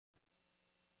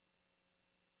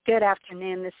Good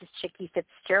afternoon. This is Chickie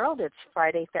Fitzgerald. It's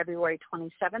Friday, February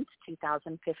 27th,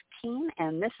 2015,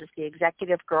 and this is the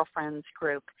Executive Girlfriends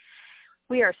Group.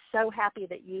 We are so happy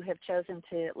that you have chosen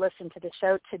to listen to the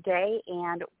show today,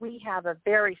 and we have a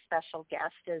very special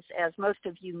guest. As most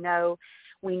of you know,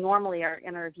 we normally are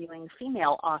interviewing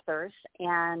female authors,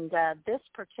 and this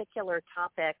particular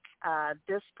topic,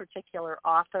 this particular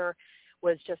author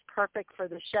was just perfect for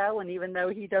the show, and even though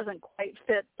he doesn't quite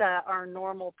fit our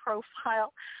normal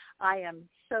profile, I am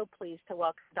so pleased to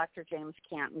welcome Dr. James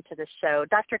Canton to the show.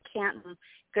 Dr. Canton,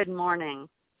 good morning.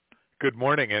 Good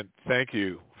morning, and thank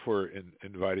you for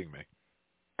inviting me.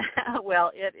 Well,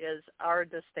 it is our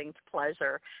distinct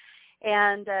pleasure.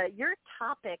 And your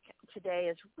topic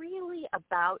today is really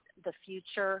about the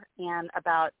future and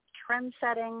about trend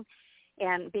setting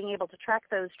and being able to track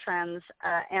those trends,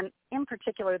 and in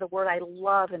particular, the word I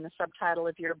love in the subtitle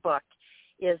of your book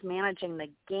is managing the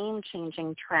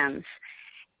game-changing trends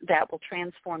that will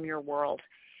transform your world.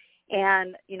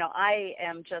 And, you know, I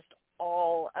am just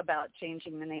all about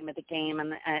changing the name of the game,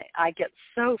 and I get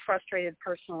so frustrated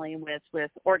personally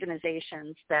with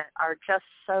organizations that are just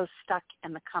so stuck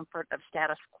in the comfort of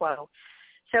status quo.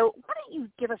 So why don't you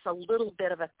give us a little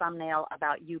bit of a thumbnail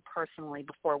about you personally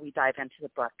before we dive into the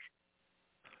book?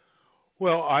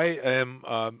 Well, I am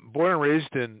born and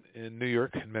raised in New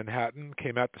York, in Manhattan,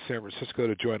 came out to San Francisco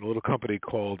to join a little company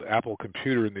called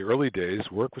Canton-Future in the early days,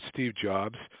 worked with Steve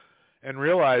Jobs, and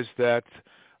realized that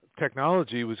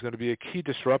technology was going to be a key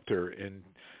disruptor in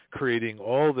creating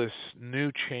all this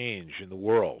new change in the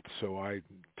world. So I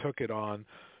took it on,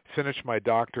 finished my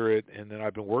doctorate, and then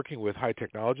I've been working with high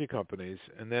technology companies.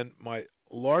 And then my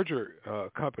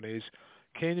larger companies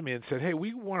came to me and said, hey,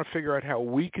 we want to figure out how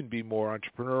we can be more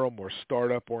entrepreneurial, more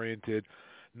startup-oriented,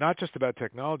 not just about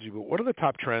technology, but what are the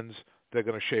top trends that are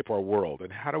going to shape our world,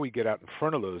 and how do we get out in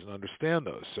front of those and understand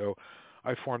those? So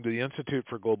I formed the Institute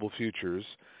for Global Futures,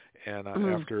 and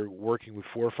after working with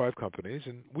 4 or 5 companies,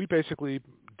 and we basically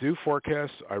do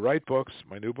forecasts. I write books.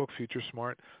 My new book, Future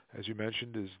Smart, as you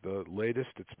mentioned, is the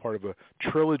latest. It's part of a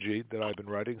trilogy that I've been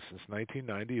writing since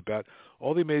 1990 about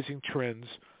all the amazing trends,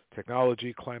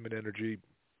 technology, climate, energy,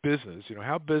 business, you know,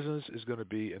 how business is going to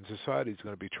be and society is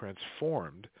going to be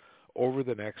transformed over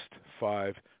the next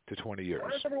 5 to 20 years.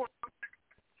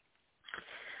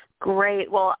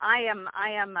 Great. Well, I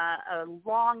am a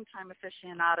long-time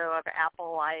aficionado of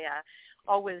Apple. I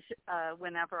always,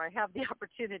 whenever I have the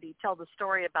opportunity, tell the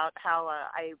story about how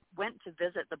I went to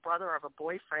visit the brother of a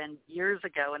boyfriend years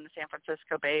ago in the San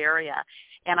Francisco Bay Area,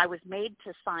 and I was made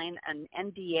to sign an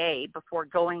NDA before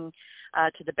going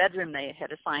to the bedroom they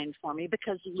had assigned for me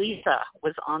because Lisa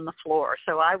was on the floor.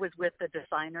 So I was with the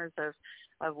designers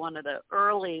of one of the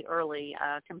early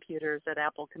computers at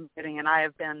Apple Computing, and I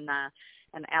have been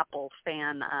an Apple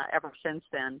fan ever since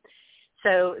then.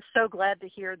 So glad to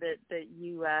hear that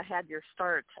you had your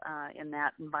start in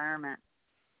that environment.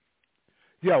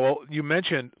 Yeah, well, you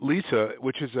mentioned Lisa,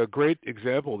 which is a great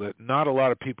example that not a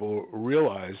lot of people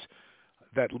realize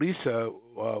that Lisa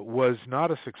was not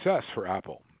a success for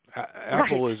Apple.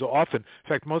 Apple is often, in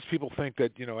fact, most people think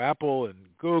that, you know, Apple and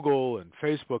Google and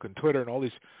Facebook and Twitter and all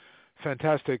these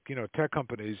fantastic, you know, tech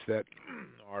companies that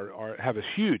have a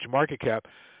huge market cap,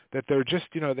 that they're just,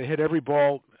 you know, they hit every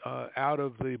ball out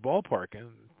of the ballpark. And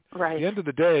at the end of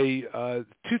the day,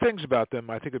 2 things about them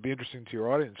I think would be interesting to your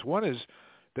audience. One is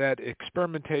that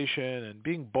experimentation and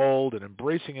being bold and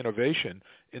embracing innovation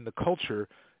in the culture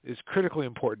is critically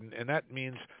important, and that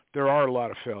means there are a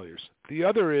lot of failures. The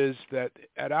other is that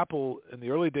at Apple in the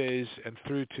early days and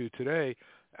through to today,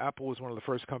 Apple was one of the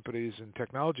first companies, and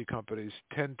technology companies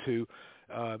tend to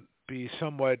be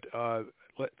somewhat,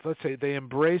 let's say, they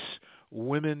embrace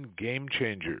women game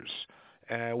changers.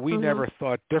 We never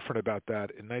thought different about that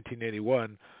in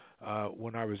 1981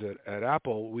 when I was at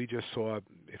Apple. We just saw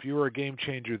if you were a game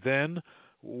changer then,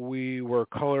 we were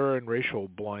color and racial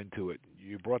blind to it.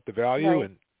 You brought the value,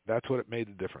 and that's what it made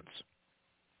the difference.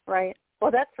 Right.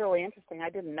 Well, that's really interesting. I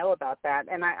didn't know about that,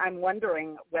 and I'm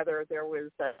wondering whether there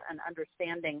was an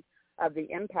understanding of the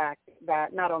impact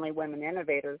that not only women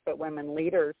innovators but women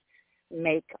leaders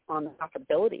make on the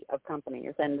profitability of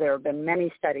companies. And there have been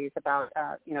many studies about,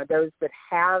 those that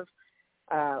have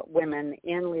women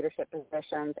in leadership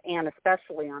positions and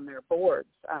especially on their boards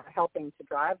helping to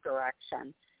drive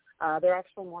direction. They're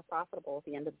actually more profitable at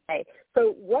the end of the day.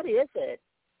 So what is it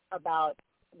about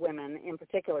women in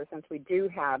particular, since we do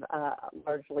have a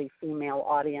largely female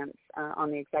audience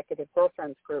on the Executive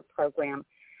Girlfriends Group program,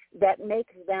 that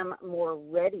makes them more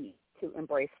ready to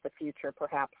embrace the future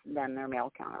perhaps than their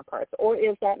male counterparts? Or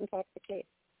is that in fact the case?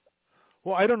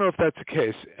 Well, I don't know if that's the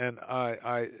case, and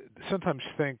I sometimes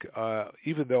think,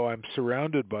 even though I'm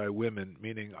surrounded by women,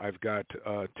 meaning I've got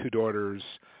 2 daughters,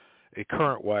 a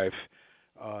current wife,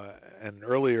 an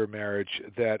earlier marriage,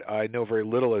 that I know very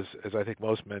little, as I think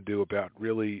most men do, about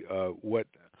really what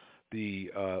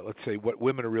the let's say what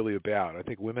women are really about. I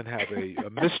think women have a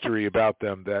mystery about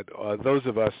them that those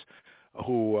of us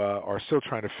who are still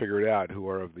trying to figure it out, who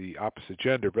are of the opposite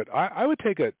gender. But I would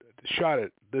take a shot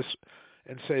at this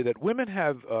and say that women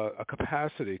have a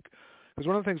capacity, because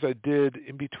one of the things I did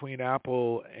in between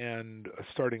Apple and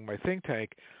starting my think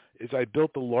tank is I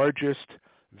built the largest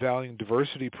value and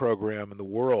diversity program in the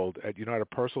world at United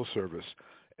Parcel Service,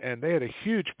 and they had a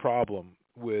huge problem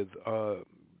with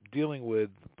dealing with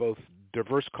both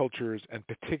diverse cultures and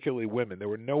particularly women. There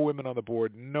were no women on the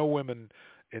board, no women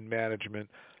in management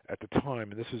at the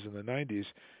time, and this was in the 90s.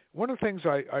 One of the things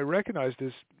I recognized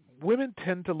is women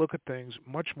tend to look at things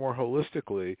much more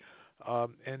holistically,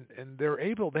 and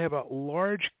they have a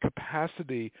large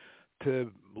capacity to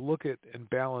look at and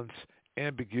balance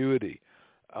ambiguity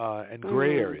and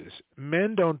gray areas.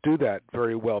 Men don't do that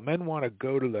very well. Men want to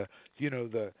go to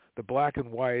the black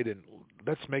and white and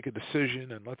let's make a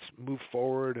decision and let's move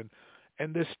forward.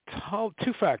 And there's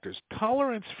 2 factors: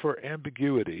 tolerance for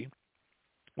ambiguity,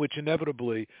 which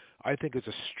inevitably I think is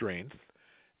a strength,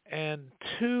 and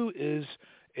 2 is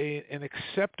an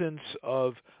acceptance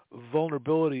of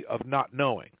vulnerability of not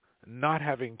knowing, not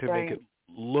having to make it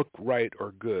look right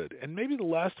or good. And maybe the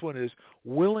last one is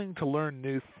willing to learn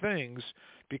new things,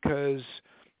 because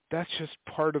that's just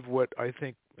part of what I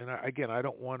think. And again, I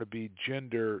don't want to be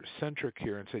gender-centric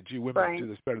here and say, gee, women do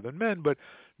this better than men, but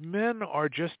men are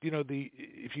just,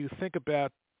 if you think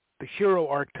about the hero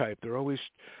archetype, they're always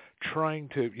trying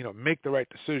to, make the right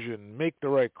decision, make the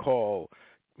right call,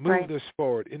 move this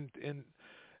forward.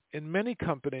 In many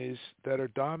companies that are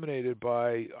dominated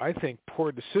by, I think,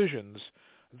 poor decisions,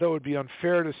 though it would be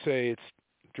unfair to say it's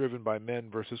driven by men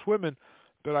versus women,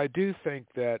 but I do think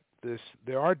that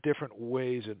there are different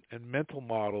ways and mental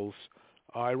models.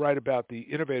 I write about the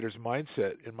innovator's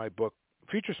mindset in my book,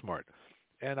 Future Smart,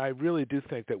 and I really do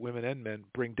think that women and men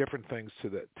bring different things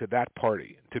to that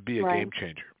party to be a game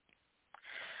changer.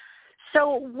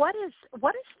 So what is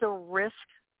the risk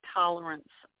tolerance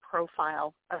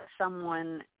profile of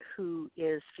someone who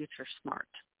is future smart?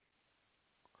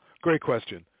 Great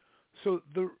question. So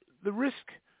the risk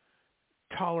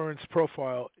tolerance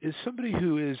profile is somebody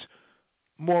who is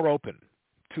more open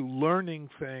to learning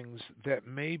things that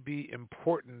may be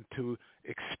important to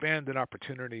expand an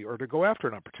opportunity or to go after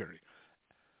an opportunity.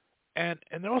 And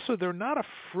also they're not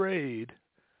afraid,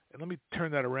 and let me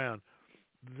turn that around,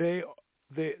 they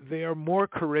are more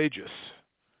courageous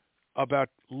about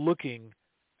looking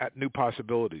at new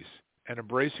possibilities and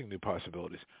embracing new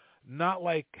possibilities. Not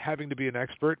like having to be an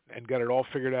expert and get it all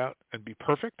figured out and be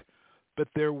perfect, but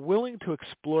they're willing to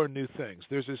explore new things.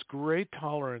 There's this great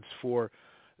tolerance for,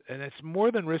 and it's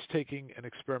more than risk-taking and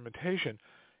experimentation.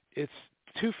 It's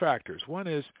 2 factors. One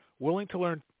is willing to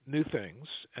learn new things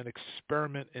and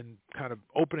experiment in kind of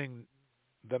opening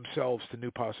themselves to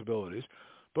new possibilities,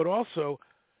 but also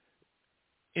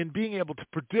in being able to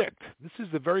predict. This is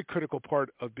the very critical part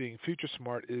of being future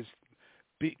smart, is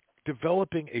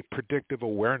developing a predictive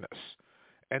awareness.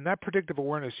 And that predictive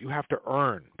awareness you have to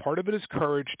earn. Part of it is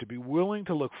courage, to be willing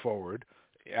to look forward,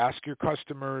 ask your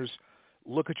customers,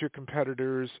 look at your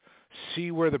competitors,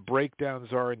 see where the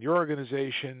breakdowns are in your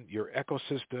organization, your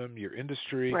ecosystem, your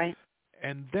industry,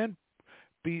 and then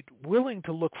be willing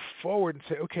to look forward and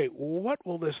say, okay, what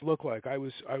will this look like? I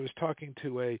was talking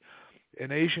to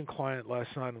an Asian client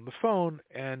last night on the phone,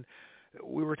 and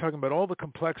we were talking about all the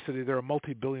complexity. They're a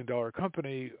multi-billion-dollar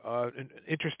company. And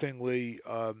interestingly,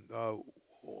 a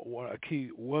key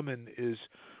woman is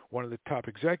one of the top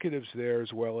executives there,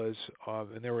 as well as,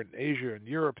 and they were in Asia and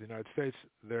Europe, the United States.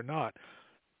 They're not.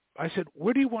 I said,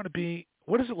 where do you want to be?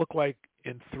 What does it look like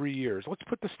in 3 years? Let's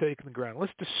put the stake in the ground.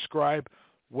 Let's describe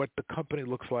what the company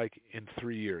looks like in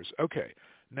 3 years. Okay,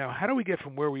 now how do we get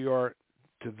from where we are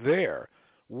to there?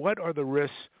 What are the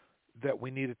risks that we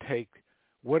need to take?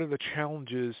 What are the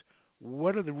challenges?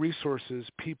 What are the resources,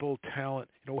 people, talent?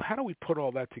 How do we put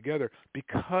all that together?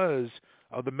 Because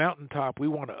of the mountaintop we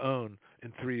want to own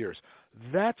in 3 years.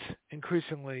 That's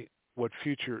increasingly what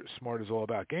Future Smart is all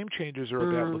about. Game changers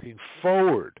are about looking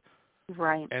forward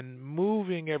and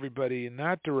moving everybody in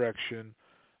that direction,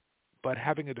 but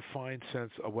having a defined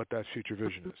sense of what that future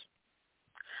vision is.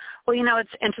 Well, it's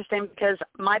interesting because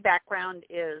my background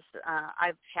is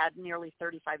I've had nearly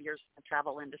 35 years in the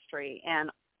travel industry, and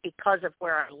because of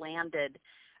where I landed,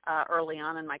 early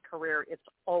on in my career, it's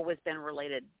always been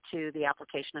related to the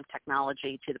application of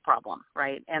technology to the problem,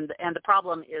 right? And the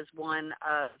problem is one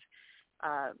of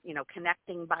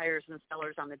connecting buyers and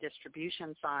sellers on the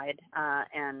distribution side,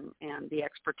 and the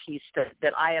expertise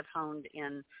that I have honed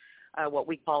in what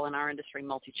we call in our industry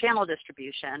multi-channel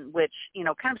distribution, which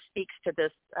kind of speaks to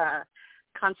this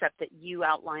concept that you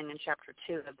outline in Chapter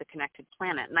 2 of The Connected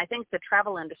Planet. And I think the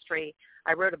travel industry,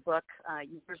 I wrote a book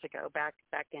years ago, back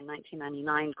in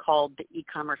 1999, called The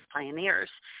E-Commerce Pioneers,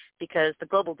 because the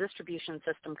global distribution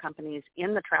system companies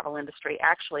in the travel industry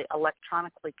actually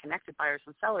electronically connected buyers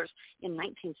and sellers in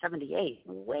 1978,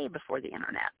 way before the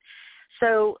Internet.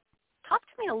 So talk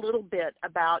to me a little bit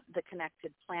about The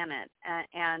Connected Planet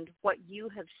and what you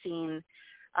have seen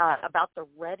about the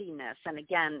readiness. And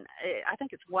again, I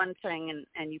think it's one thing,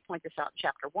 and you point this out in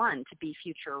Chapter 1, to be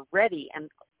future ready, and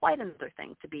quite another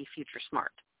thing to be future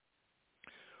smart.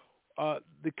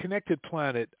 The Connected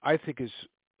Planet, I think, is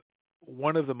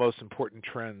one of the most important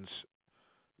trends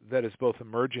that is both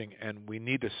emerging and we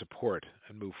need to support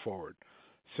and move forward.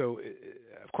 So,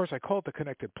 of course, I call it the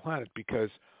Connected Planet because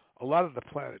a lot of the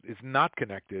planet is not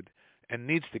connected and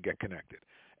needs to get connected.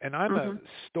 And I'm a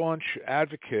staunch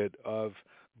advocate of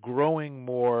growing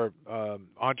more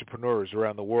entrepreneurs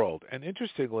around the world. And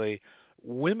interestingly,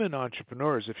 women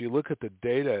entrepreneurs, if you look at the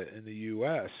data in the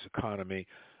U.S. economy,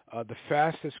 the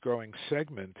fastest growing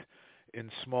segment in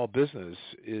small business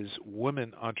is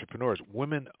women entrepreneurs,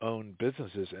 women-owned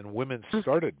businesses and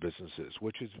women-started businesses,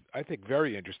 which is, I think,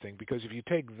 very interesting because if you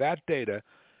take that data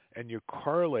and you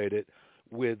correlate it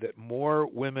with that more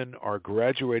women are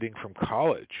graduating from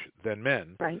college than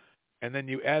men, right. And then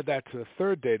you add that to the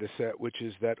third data set, which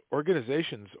is that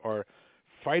organizations are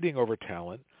fighting over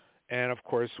talent. And, of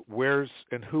course, where's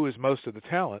and who is most of the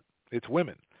talent? It's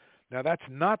women. Now, that's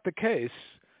not the case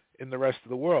in the rest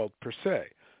of the world, per se.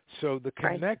 So the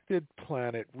Connected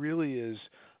Planet really is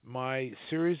my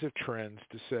series of trends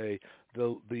to say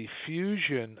the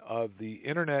fusion of the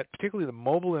Internet, particularly the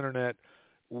mobile Internet,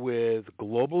 with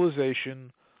globalization,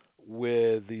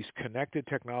 with these connected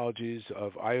technologies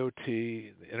of IoT,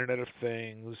 the Internet of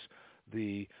Things,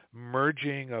 the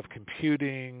merging of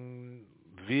computing,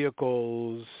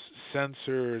 vehicles,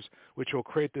 sensors, which will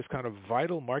create this kind of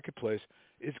vital marketplace,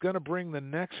 is going to bring the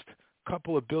next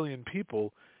couple of billion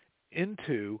people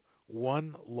into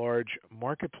one large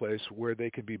marketplace where they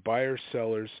can be buyers,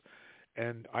 sellers,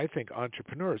 and I think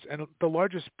entrepreneurs. And the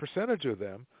largest percentage of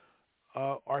them,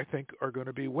 I think, are going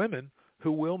to be women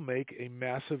who will make a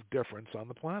massive difference on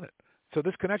the planet. So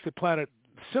this Connected Planet,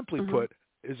 simply put,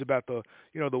 is about the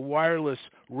wireless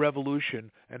revolution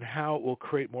and how it will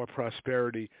create more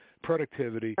prosperity,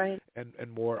 productivity,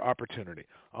 and more opportunity.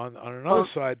 On another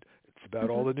side, it's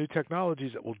about all the new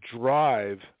technologies that will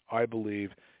drive, I believe,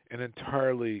 an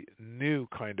entirely new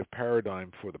kind of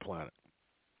paradigm for the planet.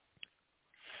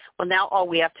 Well, now all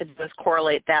we have to do is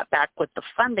correlate that back with the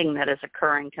funding that is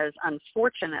occurring, because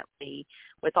unfortunately,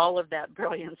 with all of that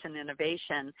brilliance and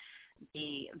innovation,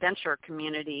 the venture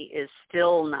community is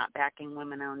still not backing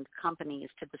women-owned companies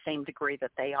to the same degree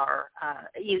that they are,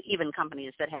 even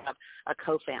companies that have a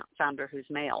co-founder who's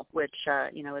male, which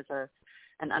is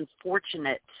an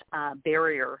unfortunate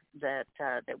barrier that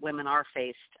women are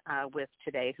faced with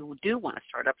today who do want to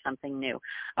start up something new.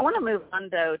 I want to move on,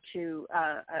 though, to,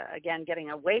 again,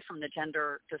 getting away from the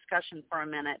gender discussion for a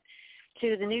minute,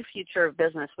 to the new future of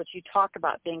business, which you talk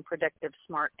about being predictive,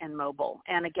 smart, and mobile.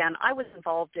 And again, I was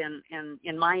involved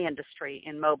in my industry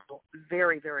in mobile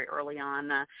very, very early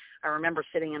on. I remember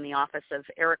sitting in the office of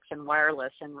Ericsson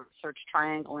Wireless in Research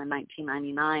Triangle in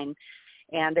 1999,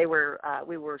 and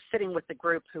we were sitting with the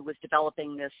group who was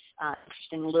developing this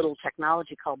interesting little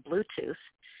technology called Bluetooth,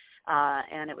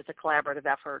 and it was a collaborative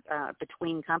effort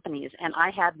between companies. And I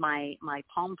had my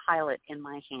Palm Pilot in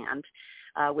my hand,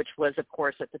 which was, of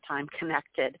course, at the time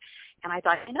connected. And I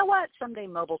thought, you know what, someday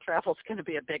mobile travel is going to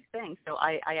be a big thing. So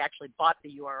I actually bought the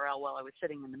URL while I was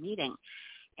sitting in the meeting.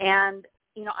 And,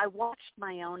 I watched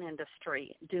my own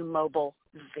industry do mobile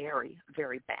very,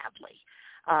 very badly.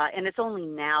 And it's only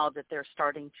now that they're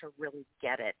starting to really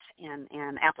get it,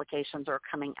 and applications are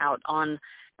coming out on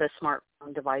the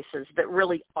smartphone devices that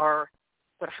really are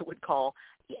what I would call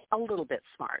a little bit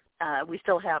smart. We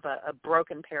still have a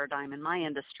broken paradigm in my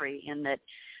industry in that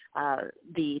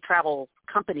the travel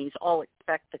companies all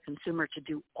expect the consumer to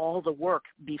do all the work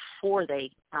before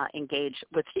they engage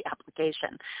with the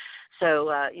application.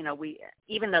 So,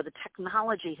 even though the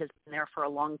technology has been there for a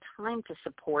long time to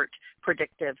support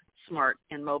predictive, smart,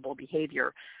 and mobile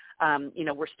behavior,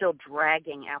 we're still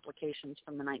dragging applications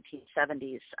from the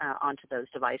 1970s onto those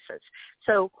devices.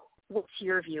 So what's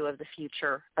your view of the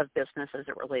future of business as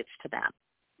it relates to that?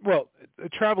 Well, the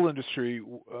travel industry,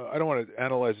 I don't want to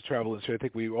analyze the travel industry. I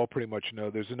think we all pretty much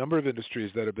know there's a number of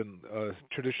industries that have been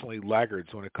traditionally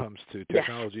laggards when it comes to Yes.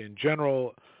 technology in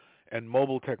general, and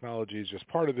mobile technology is just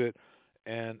part of it.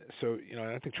 And so,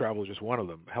 I think travel is just one of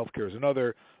them. Healthcare is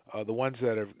another. The ones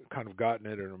that have kind of gotten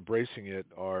it and embracing it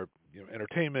are,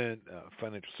 entertainment,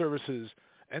 financial services,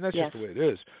 and that's Yes. just the way it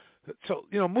is. So,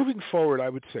 moving forward, I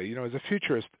would say, as a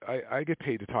futurist, I get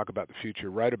paid to talk about the future,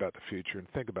 write about the future, and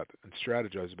think about and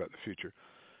strategize about the future.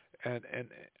 And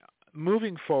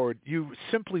moving forward, you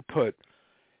simply put,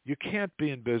 you can't be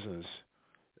in business.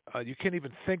 You can't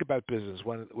even think about business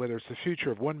whether it's the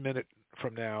future of 1 minute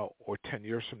from now or 10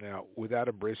 years from now without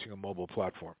embracing a mobile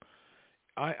platform.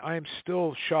 I am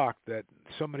still shocked that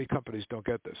so many companies don't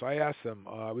get this. I asked them,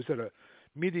 I was at a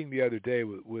meeting the other day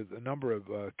with a number of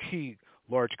key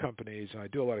large companies, and I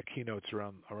do a lot of keynotes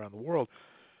around the world.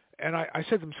 And I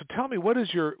said to them, so tell me, what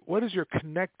is your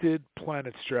connected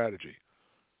planet strategy?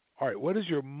 All right, what is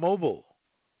your mobile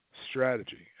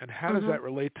strategy, and how does that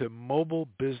relate to mobile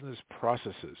business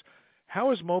processes?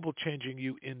 How is mobile changing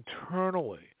you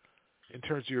internally in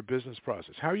terms of your business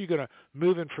process? How are you going to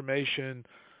move information,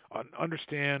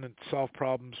 understand and solve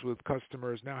problems with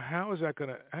customers? Now, how are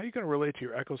you going to relate to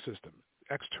your ecosystem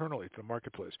externally to the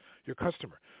marketplace, your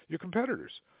customer, your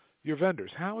competitors, your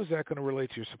vendors? How is that going to relate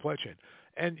to your supply chain?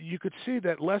 And you could see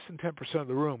that less than 10% of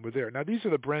the room were there. Now, these are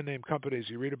the brand name companies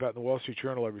you read about in the Wall Street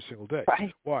Journal every single day.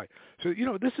 Right. Why? So,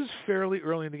 this is fairly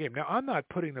early in the game. Now, I'm not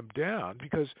putting them down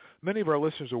because many of our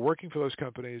listeners are working for those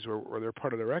companies or they're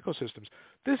part of their ecosystems.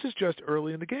 This is just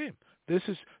early in the game.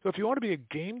 So if you want to be a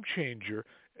game changer,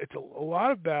 it's a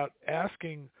lot about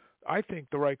asking, I think,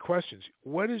 the right questions.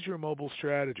 What is your mobile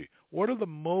strategy? What are the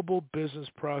mobile business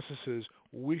processes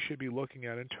we should be looking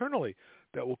at internally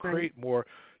that will create more,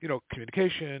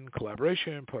 communication,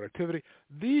 collaboration, productivity?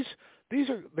 These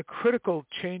are the critical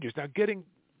changes. Now, getting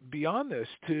beyond this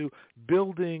to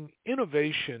building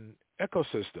innovation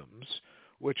ecosystems,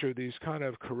 which are these kind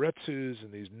of keiretsus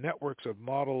and these networks of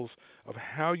models of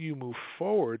how you move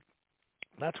forward,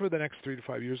 that's where the next 3 to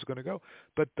 5 years is going to go.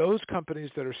 But those companies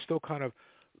that are still kind of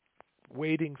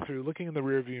wading through, looking in the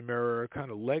rearview mirror, kind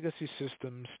of legacy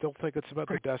systems, still think it's about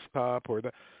the desktop or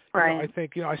the. Right. I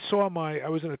think I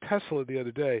was in a Tesla the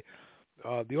other day,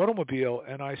 the automobile,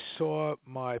 and I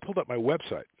pulled up my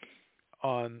website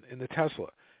in the Tesla,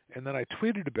 and then I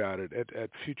tweeted about it at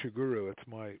Future Guru. It's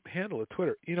my handle at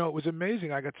Twitter. It was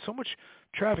amazing. I got so much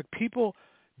traffic. People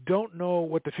don't know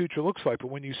what the future looks like, but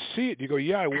when you see it, you go,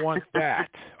 yeah, I want that.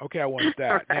 Okay, I want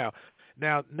that. Right.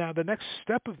 Now, the next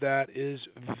step of that is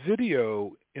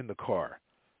video in the car,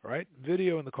 right?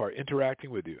 Video in the car, interacting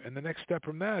with you. And the next step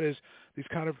from that is these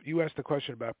you asked the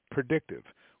question about predictive.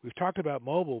 We've talked about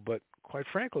mobile, but quite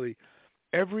frankly,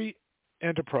 every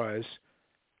enterprise,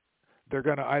 they're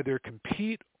going to either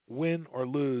compete, win, or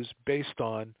lose based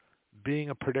on being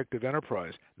a predictive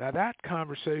enterprise. Now, that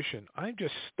conversation, I'm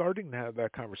just starting to have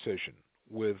that conversation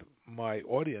with my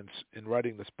audience in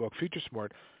writing this book, Future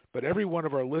Smart. But every one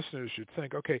of our listeners should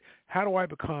think, okay, how do I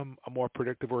become a more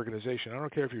predictive organization? I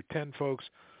don't care if you're 10 folks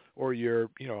or you're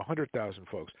 100,000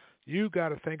 folks. You got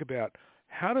to think about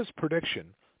how does prediction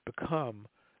become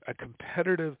a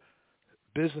competitive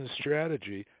business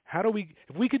strategy?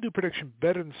 If we can do prediction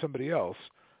better than somebody else,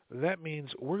 that means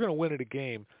we're going to win at a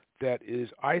game that is,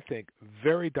 I think,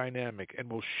 very dynamic and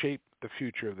will shape the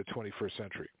future of the 21st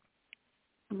century.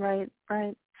 Right.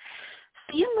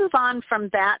 You move on from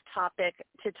that topic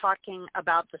to talking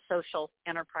about the social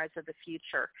enterprise of the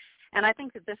future. And I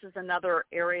think that this is another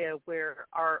area where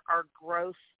our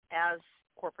growth as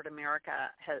corporate America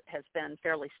has been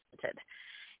fairly stunted.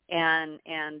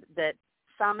 And that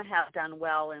some have done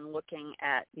well in looking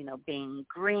at, being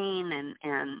green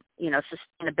and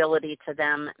sustainability to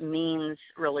them means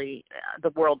really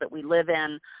the world that we live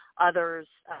in. Others,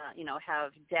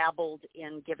 have dabbled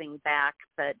in giving back,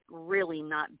 but really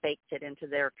not baked it into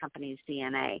their company's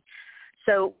DNA.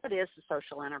 So what is the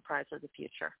social enterprise of the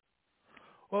future?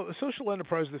 Well, the social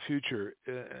enterprise of the future,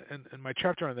 and my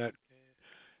chapter on that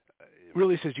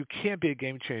really says you can't be a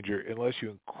game changer unless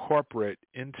you incorporate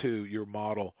into your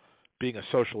model being a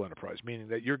social enterprise, meaning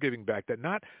that you're giving back, that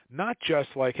not just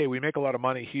like, hey, we make a lot of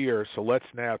money here, so let's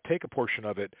now take a portion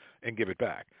of it and give it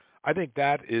back. I think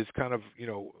that is kind of,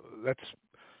 that's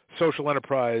social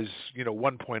enterprise,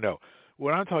 1.0.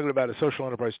 What I'm talking about is social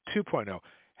enterprise 2.0.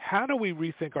 How do we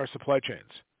rethink our supply chains?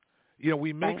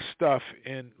 We make stuff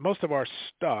most of our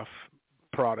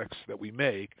products that we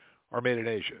make are made in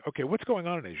Asia. Okay, what's going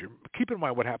on in Asia? Keep in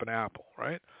mind what happened to Apple,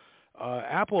 right?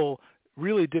 Apple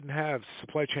really didn't have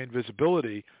supply chain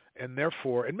visibility, and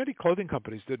therefore, and many clothing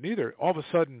companies didn't either. All of a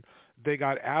sudden, they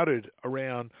got outed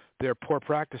around their poor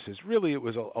practices. Really, it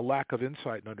was a lack of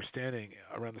insight and understanding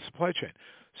around the supply chain.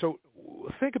 So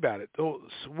think about it. So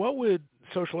what would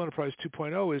Social Enterprise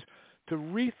 2.0 is to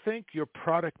rethink your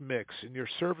product mix and your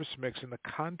service mix in the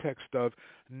context of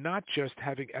not just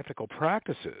having ethical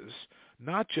practices,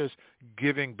 not just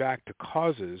giving back to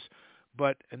causes,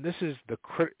 but, and this is the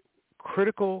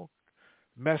critical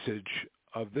message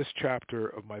of this chapter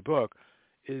of my book,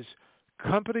 is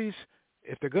companies,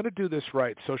 if they're going to do this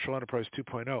right, Social Enterprise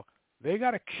 2.0, they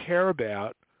got to care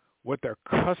about what their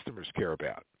customers care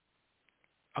about.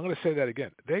 I'm going to say that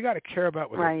again. They got to care about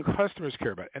what their customers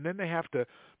care about, and then they have to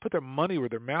put their money where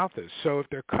their mouth is. So if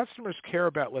their customers care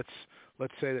about, let's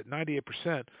say that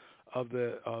 98% of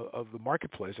the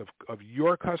marketplace of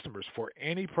your customers for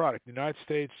any product, the United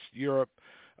States, Europe,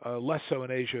 less so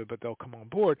in Asia, but they'll come on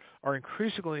board, are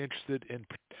increasingly interested in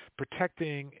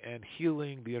protecting and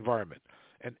healing the environment.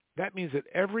 And that means that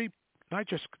not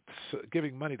just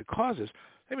giving money to causes,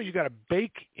 that means you got to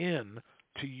bake in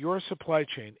to your supply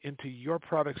chain, into your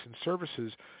products and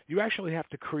services. You actually have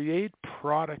to create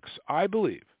products, I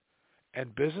believe,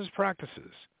 and business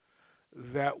practices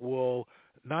that will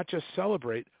not just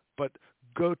celebrate, but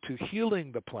go to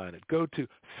healing the planet, go to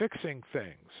fixing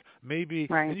things. Maybe,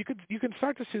 and you can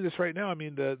start to see this right now. I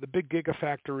mean, the big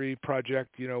Gigafactory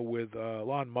project, with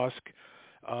Elon Musk.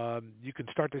 You can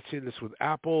start to see this with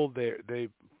Apple. They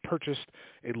purchased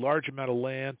a large amount of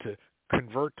land to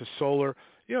convert to solar.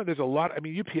 There's a lot. I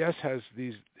mean, UPS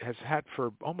has had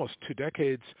for almost 2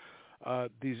 decades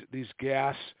these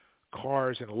gas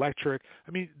cars and electric.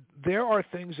 I mean, there are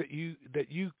things that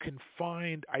you can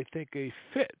find, I think, a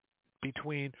fit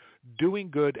between doing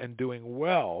good and doing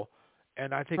well.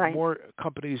 And I think more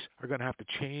companies are going to have to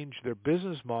change their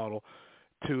business model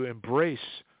to embrace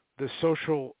the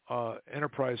social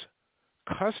enterprise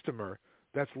customer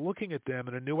that's looking at them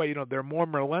in a new way. There are more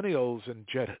millennials and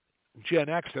Gen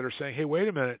X that are saying, hey, wait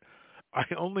a minute, I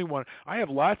have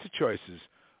lots of choices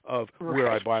of where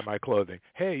I buy my clothing.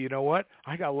 Hey, you know what?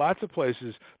 I got lots of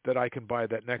places that I can buy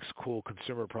that next cool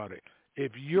consumer product.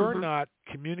 If you're not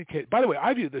communicating, by the way,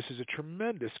 I view this as a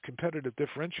tremendous competitive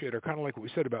differentiator, kind of like what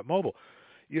we said about mobile.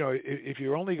 If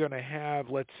you're only going to have,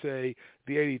 let's say,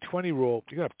 the 80-20 rule,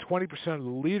 you're going to have 20% of the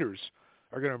leaders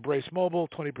are going to embrace mobile,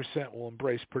 20% will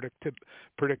embrace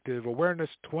predictive awareness,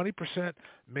 20%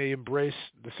 may embrace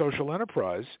the social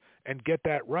enterprise and get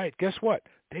that right. Guess what?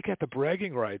 They get the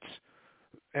bragging rights,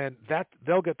 and that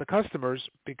they'll get the customers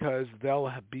because they'll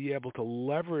be able to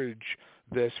leverage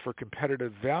this for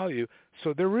competitive value.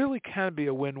 So there really can be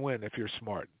a win-win if you're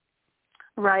smart.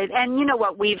 Right. And you know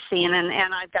what we've seen,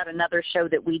 and I've got another show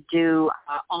that we do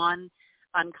on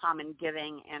uncommon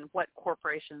giving and what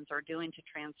corporations are doing to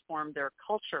transform their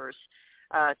cultures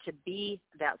to be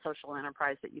that social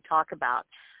enterprise that you talk about.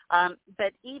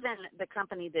 But even the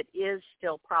company that is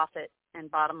still profit and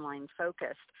bottom line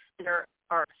focused, there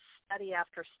are study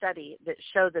after study that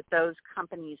show that those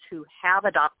companies who have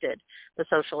adopted the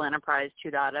social enterprise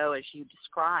 2.0, as you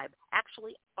describe,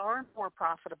 actually are more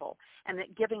profitable, and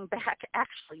that giving back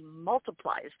actually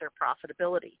multiplies their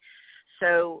profitability.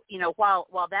 So,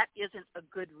 while that isn't a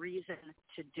good reason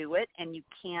to do it, and you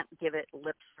can't give it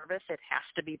lip service, it has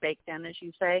to be baked in, as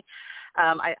you say,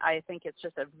 I think it's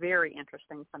just a very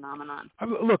interesting phenomenon.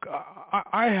 Look,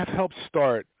 I have helped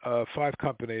start 5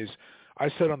 companies. I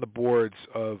sit on the boards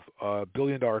of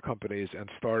billion-dollar companies and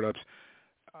startups.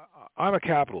 I'm a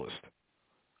capitalist.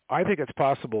 I think it's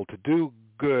possible to do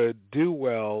good, do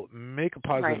well, make a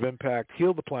positive impact,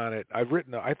 heal the planet. I've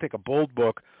written, I think, a bold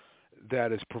book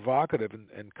that is provocative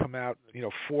and come out,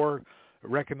 for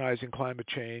recognizing climate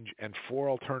change and for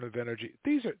alternative energy.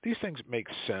 These things make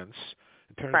sense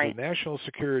in terms of national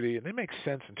security, and they make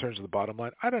sense in terms of the bottom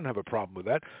line. I don't have a problem with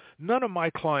that. None of my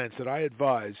clients that I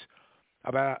advise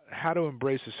about how to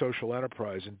embrace a social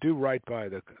enterprise and do right by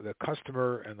the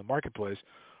customer and the marketplace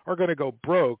are going to go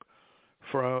broke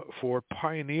for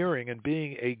pioneering and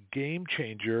being a game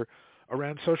changer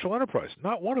around social enterprise.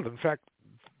 Not one of them. In fact,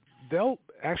 they'll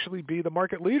actually be the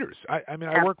market leaders.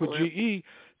 I work with GE.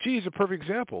 GE is a perfect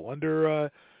example.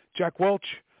 Under Jack Welch,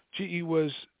 GE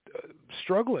was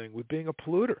struggling with being a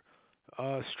polluter.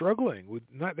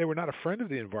 They were not a friend of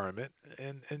the environment,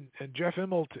 and Jeff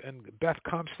Immelt and Beth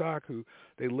Comstock, who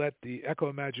they led the Eco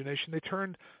Imagination, they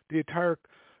turned the entire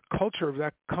culture of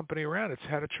that company around. It's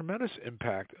had a tremendous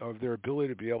impact of their ability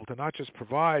to be able to not just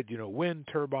provide, wind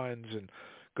turbines and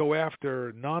go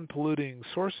after non-polluting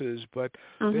sources, but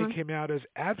they came out as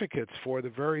advocates for the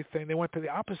very thing. They went to the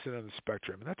opposite end of the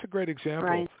spectrum, and that's a great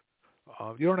example.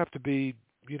 You don't have to be,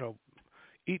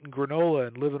 eating granola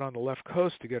and living on the left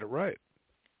coast to get it right.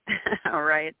 All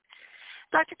right.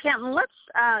 Dr. Canton, let's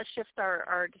shift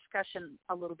our discussion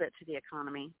a little bit to the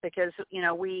economy because,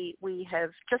 we have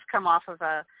just come off of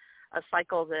a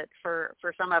cycle that for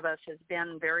some of us has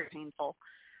been very painful.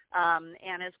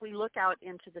 And as we look out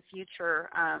into the future,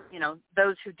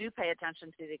 those who do pay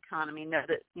attention to the economy know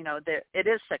that, that it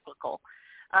is cyclical.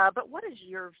 But what is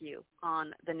your view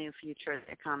on the new future of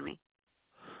the economy?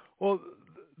 Well,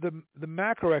 the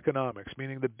macroeconomics,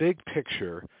 meaning the big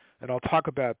picture, and I'll talk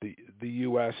about the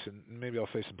U.S. and maybe I'll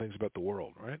say some things about the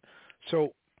world, right?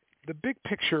 So the big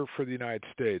picture for the United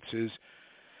States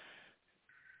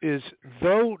is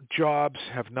though jobs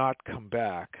have not come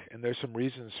back, and there's some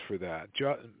reasons for that.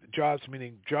 Jobs,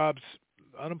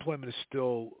 unemployment is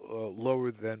still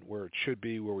lower than where it should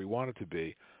be, where we want it to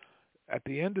be. At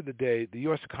the end of the day, the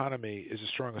U.S. economy is the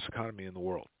strongest economy in the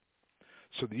world.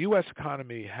 So the U.S.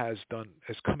 economy has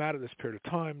come out of this period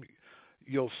of time.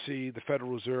 You'll see the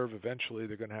Federal Reserve, eventually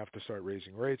they're going to have to start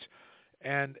raising rates.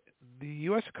 And the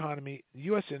U.S. economy,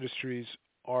 U.S. industries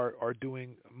are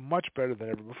doing much better than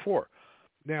ever before.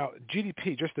 Now,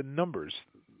 GDP, just the numbers,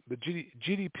 the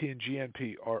GDP and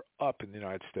GNP are up in the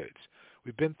United States.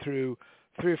 We've been through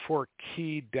 3 or 4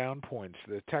 key down points,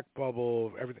 the tech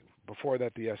bubble, everything. Before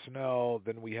that, the S&L,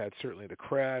 then we had certainly the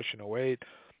crash in 2008,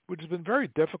 which has been very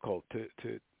difficult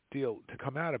to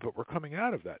come out of, but we're coming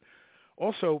out of that.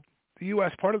 Also, the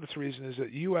U.S., part of this reason is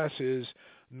that the U.S. is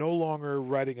no longer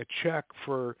writing a check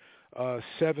for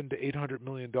 $700 to $800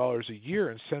 million a year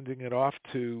and sending it off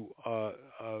to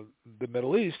the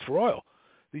Middle East for oil.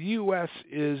 The U.S.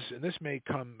 is, and this may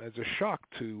come as a shock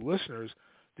to listeners,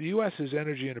 the U.S. is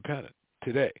energy independent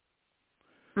today.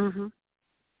 Mm-hmm.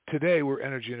 Today we're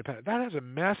energy independent. That has a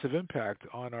massive impact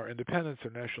on our independence, our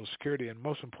national security, and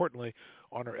most importantly,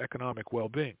 on our economic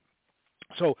well-being.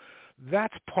 So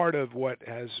that's part of what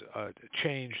has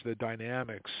changed the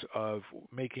dynamics of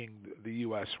making the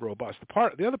U.S. robust.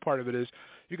 The other part of it is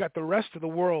you got the rest of the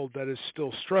world that is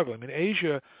still struggling. I mean,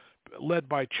 Asia, led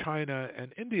by China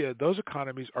and India, those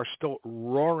economies are still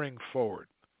roaring forward.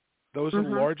 Those are the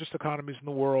largest economies in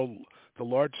the world, the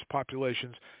largest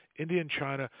populations. India and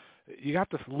China, you have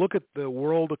to look at the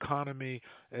world economy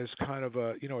as kind of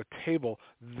a table.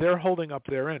 They're holding up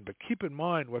their end, but keep in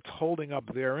mind what's holding up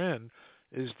their end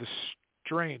is the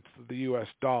strength of the U.S.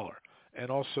 dollar, and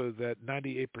also that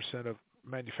 98% of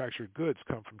manufactured goods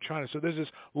come from China. So there's this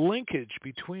linkage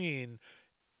between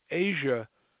Asia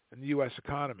and the U.S.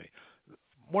 economy.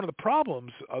 One of the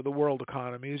problems of the world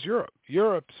economy is Europe.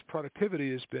 Europe's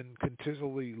productivity has been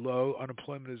consistently low.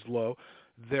 Unemployment is low.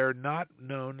 They're not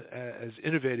known as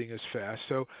innovating as fast.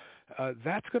 So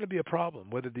that's going to be a problem,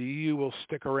 whether the EU will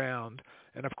stick around.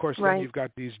 And, of course, then you've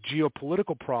got these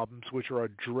geopolitical problems, which are a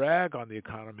drag on the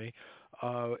economy.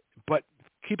 But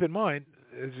keep in mind,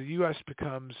 as the U.S.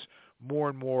 becomes more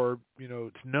and more,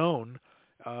 it's known,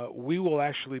 we will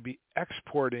actually be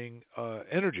exporting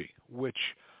energy, which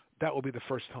that will be the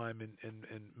first time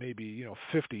in maybe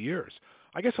 50 years.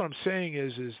 I guess what I'm saying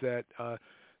is that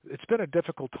it's been a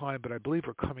difficult time, but I believe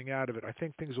we're coming out of it. I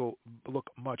think things will look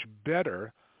much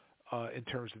better in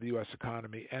terms of the U.S.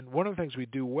 economy. And one of the things we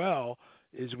do well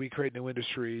is we create new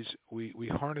industries, we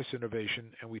harness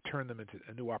innovation, and we turn them into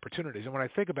new opportunities. And when I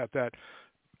think about that,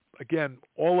 again,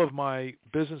 all of my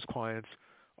business clients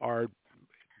are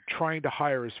trying to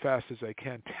hire as fast as they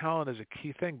can. Talent is a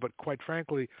key thing, but quite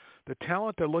frankly, the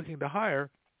talent they're looking to hire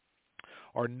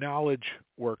are knowledge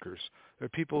workers. They're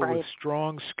people with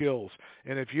strong skills.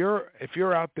 And if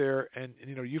you're out there and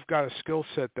you've got a skill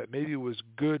set that maybe was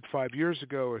good 5 years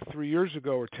ago or 3 years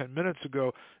ago or 10 minutes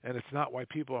ago, and it's not why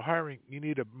people are hiring, you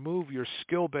need to move your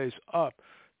skill base up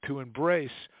to embrace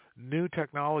new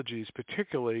technologies,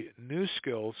 particularly new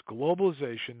skills,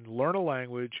 globalization, learn a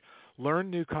language, learn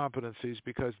new competencies,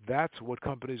 because that's what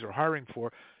companies are hiring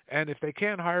for. And if they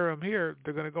can't hire them here,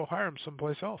 they're going to go hire them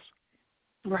someplace else.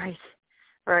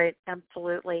 Right,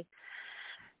 absolutely.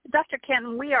 Dr.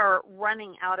 Canton, we are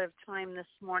running out of time this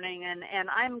morning, and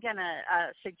I'm going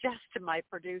to suggest to my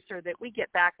producer that we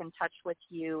get back in touch with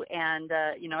you and,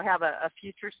 have a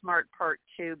Future Smart Part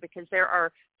 2, because there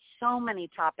are so many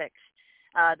topics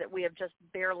that we have just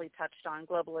barely touched on,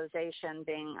 globalization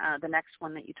being the next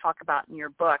one that you talk about in your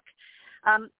book.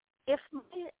 If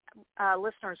my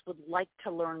listeners would like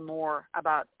to learn more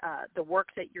about the work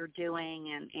that you're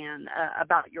doing and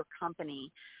about your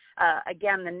company,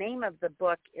 again, the name of the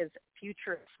book is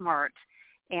Future Smart,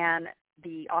 and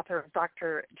the author is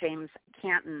Dr. James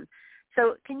Canton.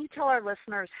 So can you tell our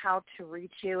listeners how to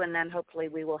reach you, and then hopefully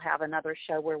we will have another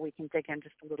show where we can dig in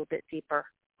just a little bit deeper?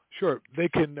 Sure. They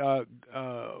can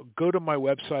go to my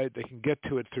website. They can get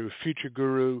to it through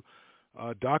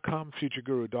futureguru.com,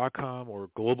 futureguru.com, or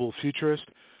Global Futurist,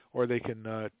 or they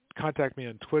can contact me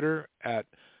on Twitter at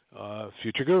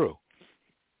futureguru.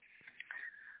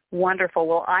 Wonderful.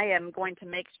 Well, I am going to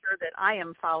make sure that I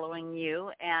am following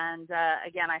you. And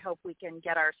again, I hope we can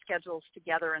get our schedules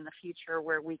together in the future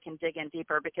where we can dig in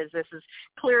deeper, because this is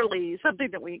clearly something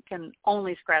that we can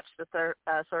only scratch the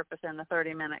surface in the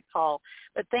 30-minute call.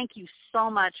 But thank you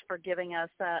so much for giving us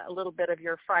a little bit of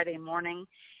your Friday morning.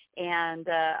 And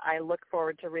I look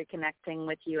forward to reconnecting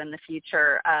with you in the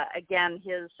future. Again,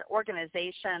 his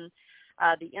organization,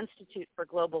 the Institute for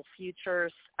Global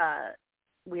Futures,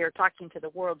 we are talking to the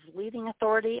world's leading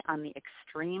authority on the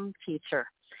extreme future.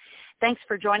 Thanks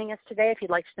for joining us today. If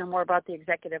you'd like to know more about the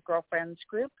Executive Girlfriends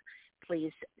Group,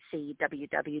 please see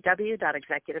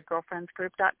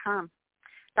www.executivegirlfriendsgroup.com.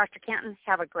 Dr. Canton,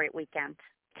 have a great weekend.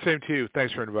 Same to you.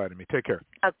 Thanks for inviting me. Take care.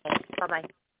 Okay. Bye-bye.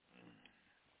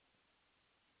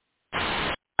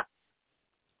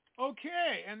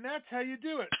 Okay, and that's how you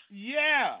do it. Yeah.